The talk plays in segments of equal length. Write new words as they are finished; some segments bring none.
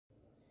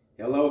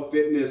Hello,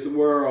 fitness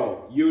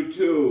world,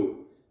 YouTube.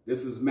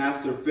 This is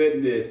Master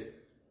Fitness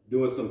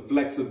doing some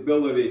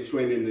flexibility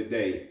training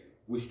today.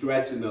 We're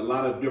stretching a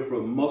lot of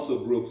different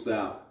muscle groups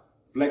out.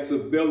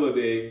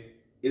 Flexibility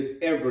is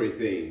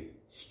everything.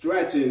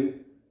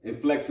 Stretching and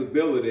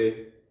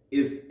flexibility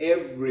is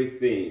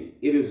everything.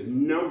 It is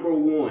number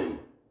one,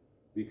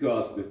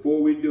 because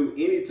before we do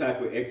any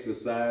type of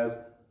exercise,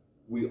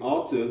 we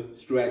ought to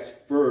stretch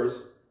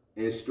first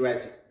and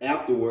stretch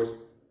afterwards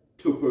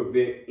to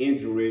prevent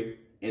injury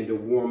and to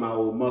warm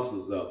our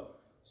muscles up.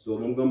 So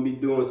I'm going to be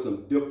doing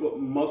some different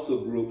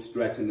muscle group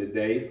stretching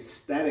today.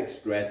 Static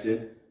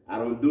stretching. I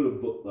don't do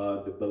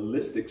the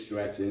ballistic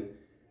stretching,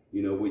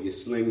 you know, where you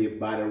sling your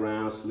body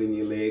around, sling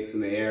your legs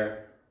in the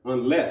air,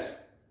 unless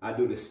I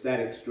do the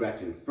static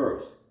stretching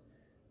first.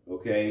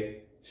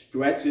 Okay?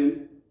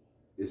 Stretching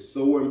is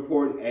so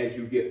important as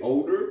you get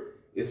older.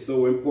 It's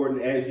so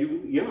important as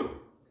you young.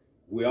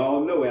 We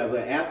all know as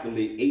an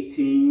athlete,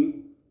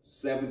 18,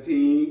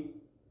 17,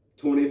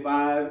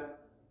 25,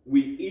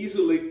 we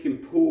easily can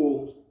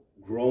pull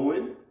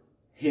groin,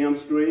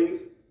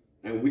 hamstrings,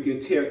 and we can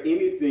tear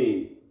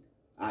anything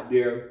out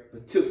there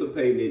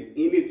participating in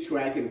any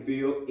track and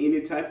field,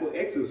 any type of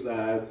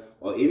exercise,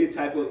 or any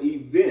type of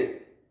event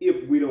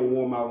if we don't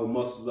warm our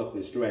muscles up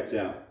and stretch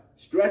out.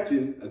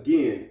 Stretching,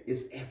 again,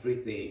 is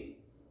everything.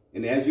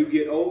 And as you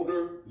get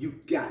older, you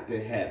got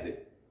to have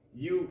it.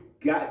 You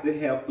got to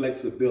have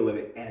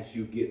flexibility as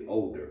you get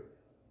older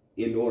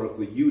in order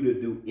for you to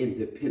do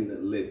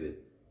independent living.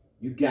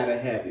 You got to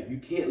have it. You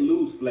can't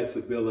lose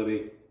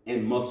flexibility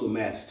and muscle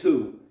mass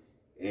too,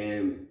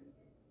 and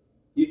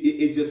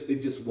it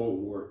just won't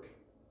work.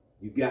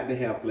 You got to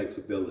have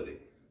flexibility.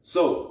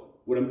 So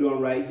what I'm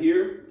doing right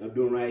here,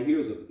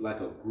 is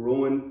like a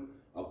growing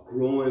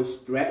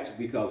stretch,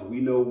 because we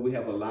know we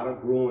have a lot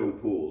of growing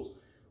pulls.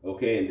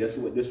 Okay, and that's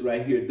what this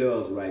right here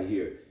does right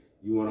here.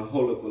 You want to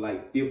hold it for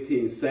like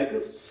 15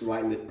 seconds,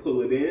 slightly pull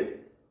it in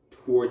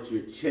towards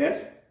your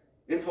chest,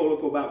 and hold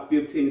it for about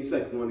 15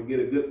 seconds. I want to get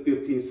a good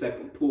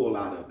 15-second pull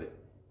out of it.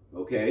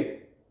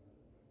 Okay?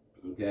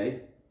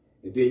 Okay?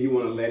 And then you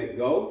want to let it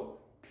go.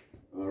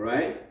 All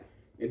right?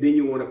 And then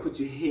you want to put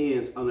your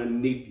hands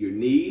underneath your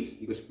knees.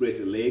 You can spread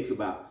your legs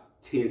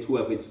about 10,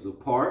 12 inches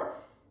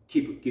apart.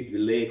 Keep your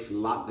legs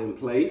locked in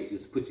place.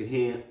 Just put your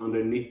hand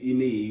underneath your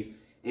knees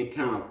and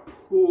kind of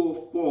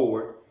pull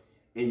forward.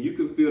 And you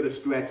can feel the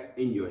stretch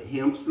in your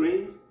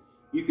hamstrings.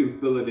 You can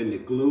feel it in the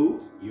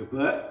glutes, your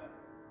butt.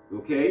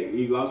 Okay, and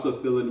you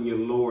also feel it in your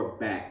lower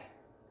back.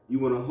 You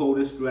want to hold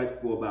this stretch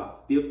for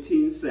about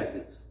 15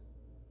 seconds.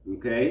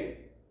 Okay,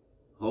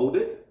 hold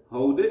it,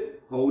 hold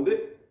it, hold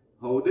it,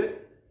 hold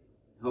it,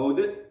 hold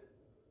it.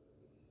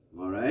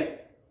 All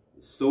right,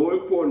 it's so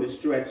important to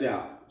stretch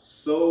out.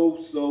 So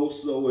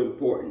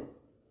important.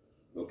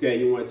 Okay,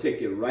 you want to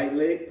take your right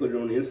leg, put it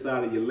on the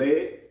inside of your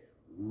leg,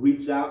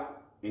 reach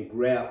out and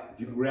grab. If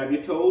you can grab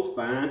your toes,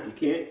 fine. If you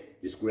can't,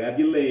 just grab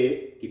your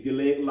leg, keep your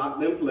leg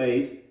locked in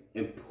place,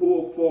 and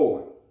pull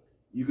forward.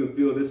 You can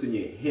feel this in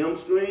your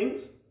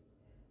hamstrings,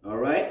 all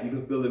right? You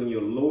can feel it in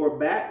your lower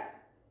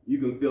back. You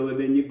can feel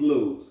it in your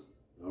glutes,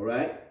 all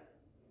right?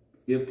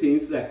 15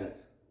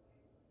 seconds.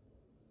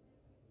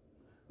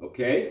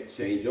 Okay,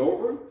 change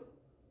over,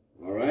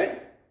 all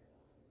right?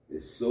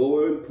 It's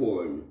so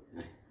important.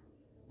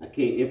 I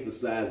can't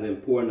emphasize the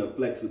importance of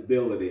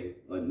flexibility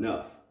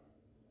enough.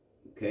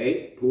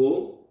 Okay,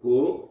 pull,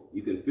 pull.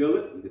 You can feel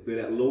it. You can feel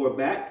that lower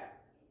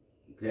back,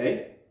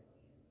 okay?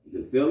 You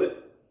can feel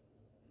it.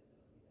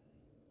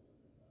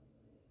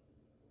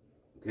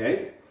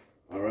 Okay.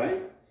 All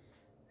right.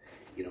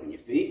 Get on your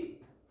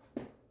feet.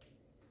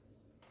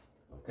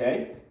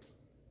 Okay.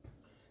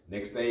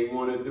 Next thing you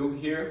want to do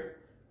here,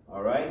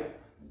 all right,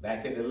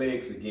 back at the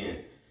legs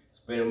again.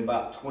 Spread them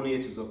about 20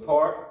 inches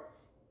apart.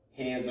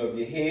 Hands over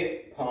your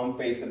head, palm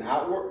facing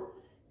outward,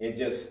 and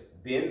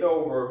just bend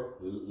over.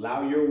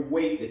 Allow your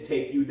weight to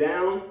take you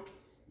down.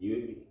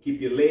 You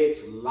keep your legs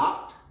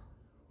locked.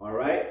 All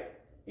right.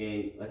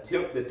 And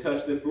attempt to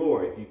touch the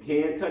floor. If you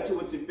can touch it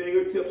with your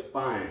fingertips,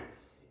 fine.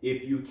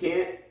 If you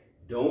can't,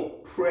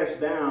 don't press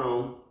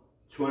down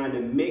trying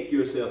to make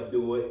yourself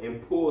do it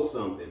and pull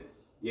something.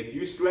 If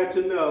you stretch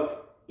enough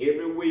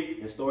every week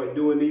and start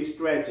doing these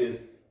stretches,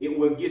 it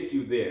will get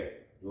you there,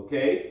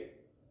 okay?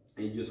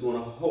 And you just want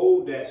to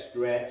hold that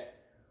stretch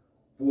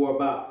for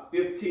about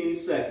 15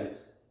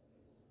 seconds.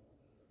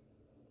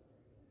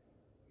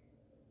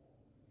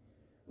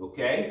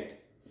 Okay?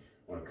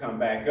 Want to come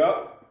back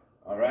up,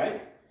 all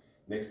right?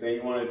 Next thing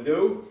you want to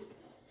do,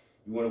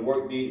 you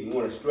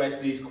want to stretch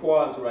these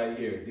quads right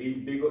here.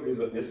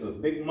 This is a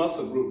big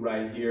muscle group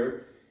right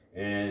here,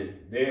 and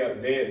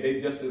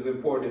they're just as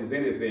important as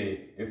anything.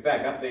 In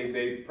fact, I think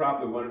they're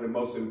probably one of the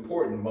most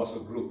important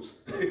muscle groups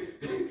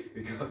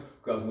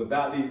because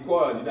without these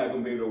quads, you're not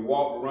going to be able to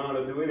walk around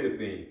or do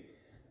anything.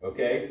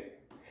 Okay?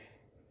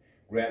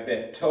 Grab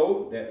that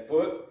toe, that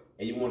foot,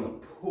 and you want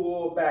to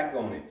pull back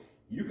on it.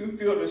 You can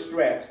feel the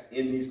stretch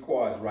in these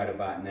quads right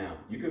about now.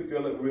 You can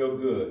feel it real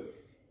good.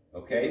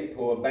 Okay,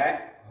 pull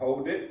back,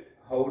 hold it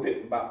for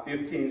about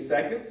 15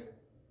 seconds.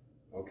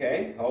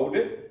 Okay, hold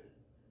it,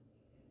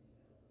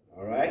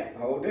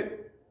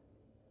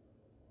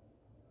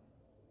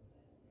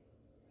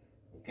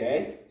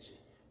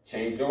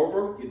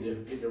 over,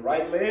 get the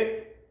right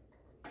leg,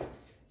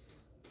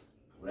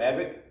 grab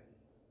it,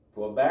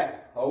 pull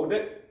back, hold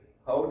it,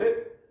 hold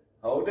it,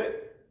 hold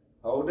it,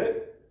 hold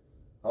it,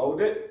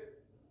 hold it,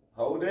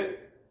 hold it.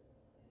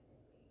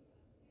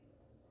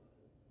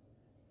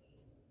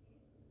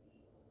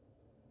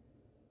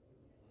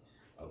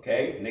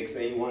 Okay, next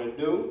thing you want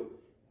to do,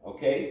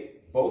 okay,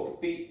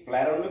 both feet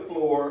flat on the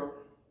floor,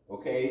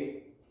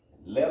 okay,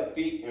 left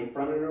feet in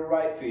front of the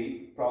right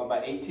feet, probably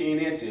about 18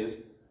 inches,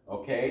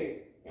 okay,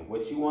 and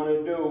what you want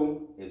to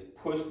do is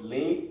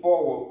lean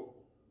forward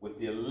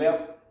with your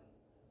left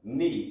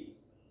knee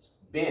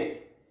bent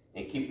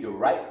and keep your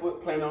right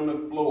foot planted on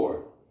the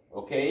floor,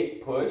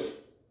 okay, push,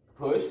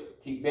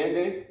 keep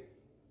bending,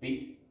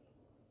 feet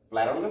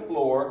flat on the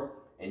floor,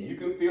 and you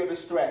can feel the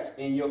stretch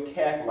in your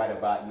calf right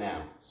about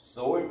now.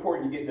 So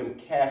important to get them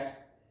calves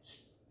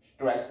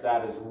stretched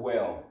out as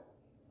well,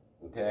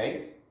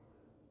 okay?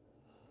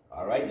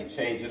 All right, you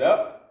change it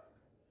up,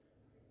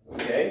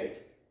 okay?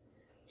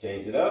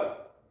 Change it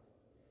up,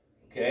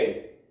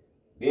 okay?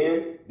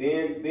 Bend,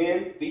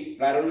 feet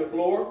flat on the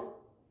floor.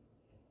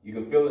 You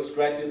can feel it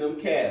stretching them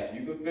calves.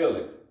 You can feel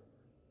it.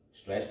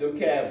 Stretch them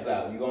calves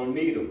out. You're going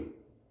to need them.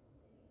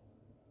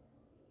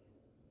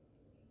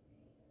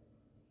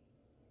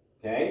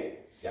 Okay?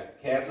 Got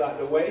the calves out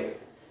the way.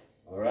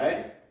 All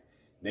right?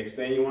 Next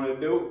thing you want to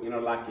do,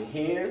 interlock your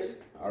hands.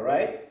 All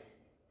right?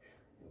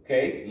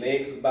 Okay?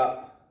 Legs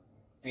about,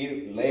 feet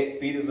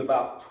is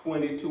about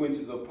 22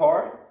 inches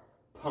apart.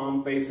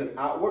 Palm facing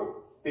outward.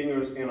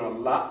 Fingers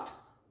interlocked.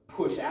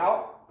 Push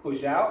out.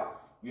 Push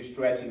out. You're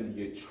stretching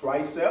your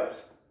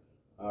triceps.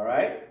 All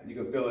right? You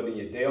can feel it in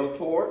your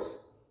deltoids.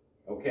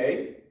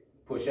 Okay?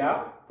 Push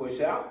out.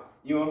 Push out.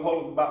 You're going to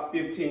hold it for about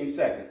 15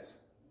 seconds.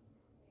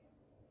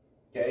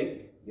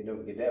 Okay?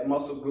 Get that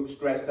muscle group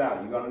stretched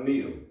out. You're going to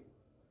need them.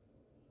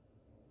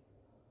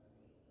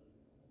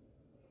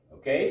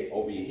 Okay?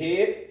 Over your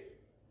head.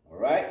 All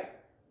right?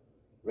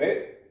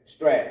 Ready?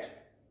 Stretch.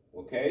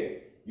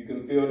 Okay? You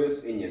can feel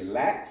this in your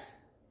lats.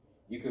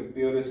 You can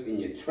feel this in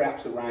your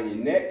traps around your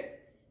neck.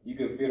 You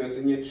can feel this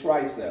in your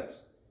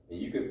triceps. And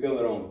you can feel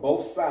it on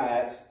both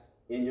sides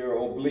in your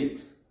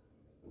obliques.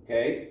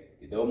 Okay?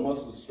 Get those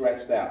muscles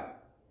stretched out.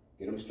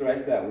 Get them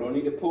stretched out. We don't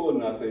need to pull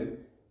nothing.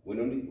 We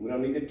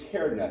don't need to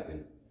tear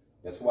nothing.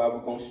 That's why we're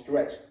going to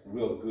stretch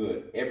real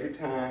good every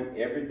time,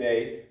 every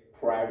day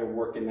prior to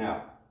working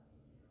out.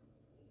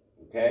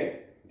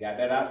 Okay? Got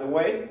that out the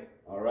way?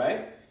 All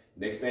right?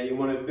 Next thing you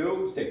want to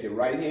do is take your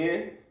right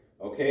hand.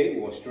 Okay?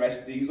 We'll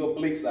stretch these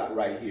obliques out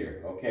right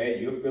here. Okay?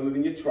 You'll feel it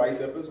in your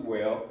tricep as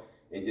well.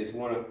 And just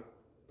want to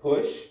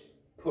push,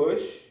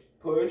 push,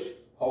 push,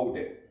 hold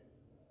it.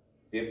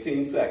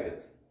 15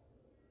 seconds.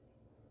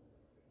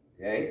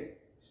 Okay?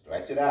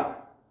 Stretch it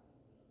out.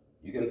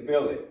 You can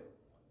feel it.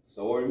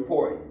 So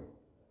important.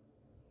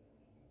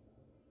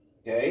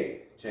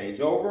 Okay?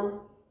 Change over.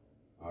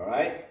 All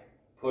right?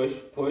 Push,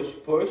 push,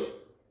 push.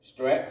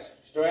 Stretch,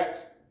 stretch.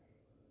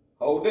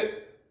 Hold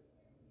it.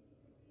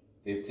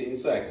 15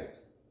 seconds.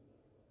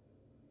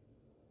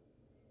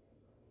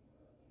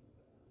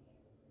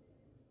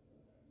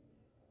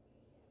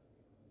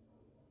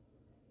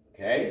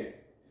 Okay?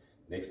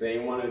 Next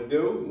thing you want to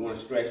do, you want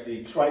to stretch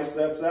the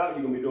triceps out.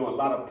 You're going to be doing a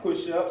lot of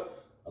push-ups,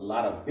 a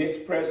lot of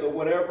bench press or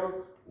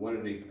whatever. One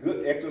of the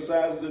good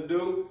exercises to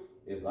do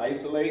is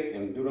isolate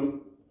and do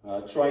them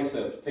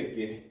triceps. Take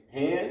your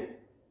hand,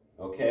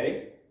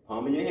 okay,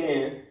 palm of your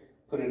hand,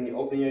 put it in the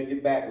opening of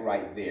your back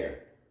right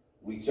there.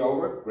 Reach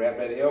over, grab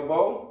that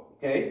elbow,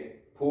 okay,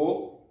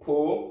 pull,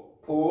 pull,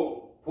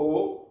 pull,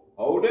 pull,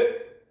 hold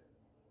it.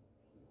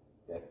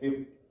 That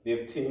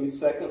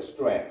 15-second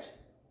stretch.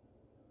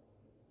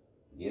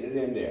 Get it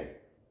in there.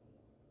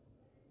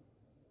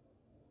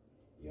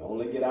 You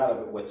only get out of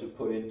it what you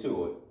put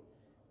into it.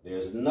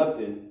 There's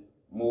nothing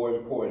more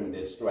important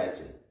than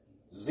stretching.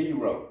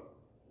 Zero.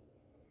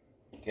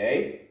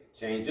 Okay?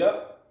 Change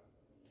up.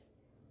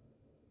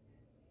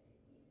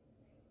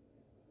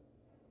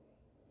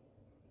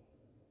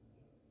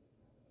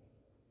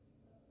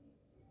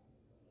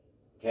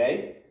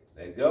 Okay?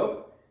 Let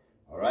go.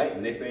 All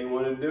right, next thing you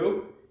want to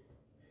do,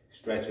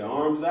 stretch your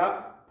arms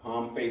out,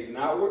 palm facing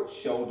outward,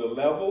 shoulder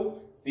level,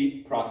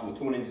 feet approximately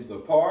 20 inches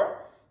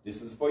apart.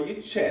 This is for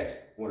your chest.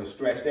 You want to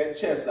stretch that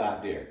chest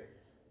out there.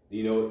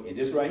 You know, and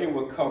this right here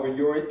will cover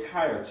your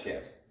entire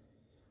chest.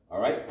 All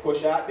right,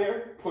 push out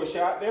there, push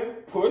out there,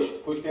 push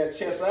that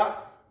chest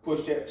out,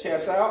 push that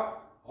chest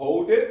out,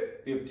 hold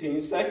it, 15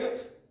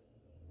 seconds.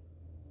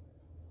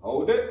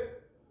 Hold it.